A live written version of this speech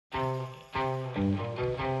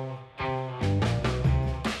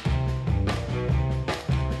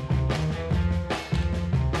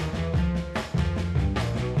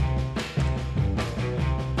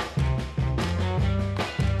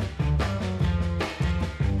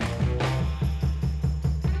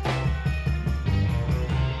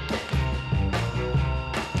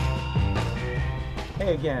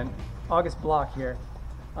Hey again, August Block here,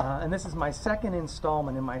 and this is my second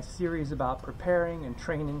installment in my series about preparing and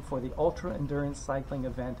training for the ultra endurance cycling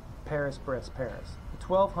event Paris-Brest-Paris, a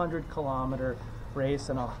 1,200 kilometer race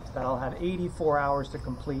that I'll have 84 hours to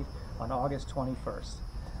complete on August 21st.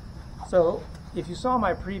 So if you saw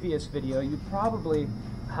my previous video, you'd probably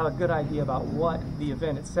have a good idea about what the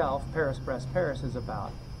event itself, Paris-Brest-Paris, is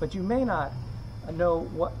about, but you may not know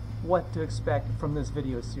what to expect from this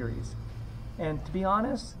video series. And to be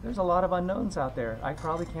honest, there's a lot of unknowns out there. I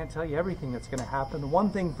probably can't tell you everything that's going to happen. The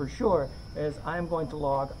one thing for sure is I'm going to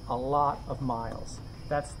log a lot of miles.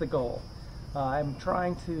 That's the goal. I'm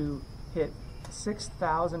trying to hit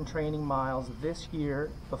 6,000 training miles this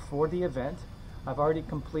year before the event. I've already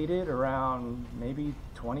completed around maybe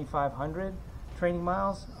 2,500 training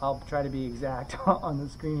miles. I'll try to be exact on the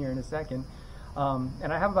screen here in a second.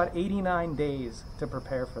 And I have about 89 days to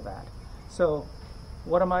prepare for that. So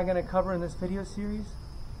what am I going to cover in this video series?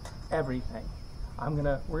 Everything.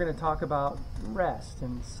 We're going to talk about rest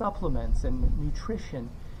and supplements and nutrition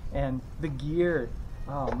and the gear.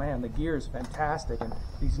 Oh man, the gear is fantastic, and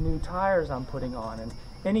these new tires I'm putting on, and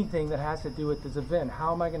anything that has to do with this event.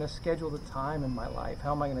 How am I going to schedule the time in my life?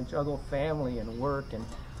 How am I going to juggle family and work and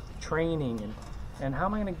training, and how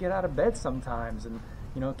am I going to get out of bed sometimes and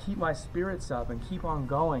keep my spirits up and keep on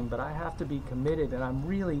going? But I have to be committed, and I'm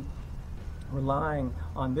really relying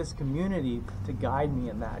on this community to guide me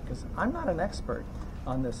in that, because I'm not an expert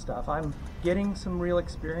on this stuff. I'm getting some real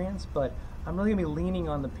experience, but I'm really going to be leaning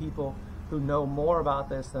on the people who know more about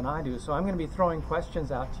this than I do. So I'm going to be throwing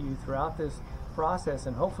questions out to you throughout this process,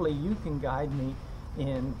 and hopefully you can guide me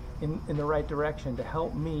in the right direction to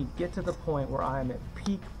help me get to the point where I'm at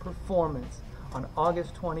peak performance on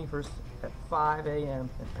August 21st at 5 a.m.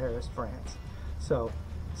 in Paris, France. So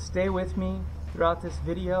stay with me throughout this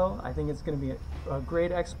video. I think it's going to be a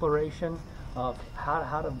great exploration of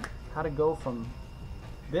how to go from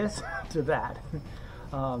this to that.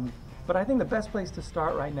 But I think the best place to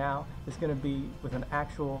start right now is going to be with an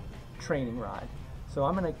actual training ride. So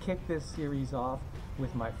I'm going to kick this series off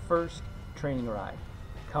with my first training ride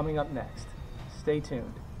coming up next. Stay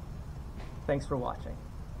tuned. Thanks for watching.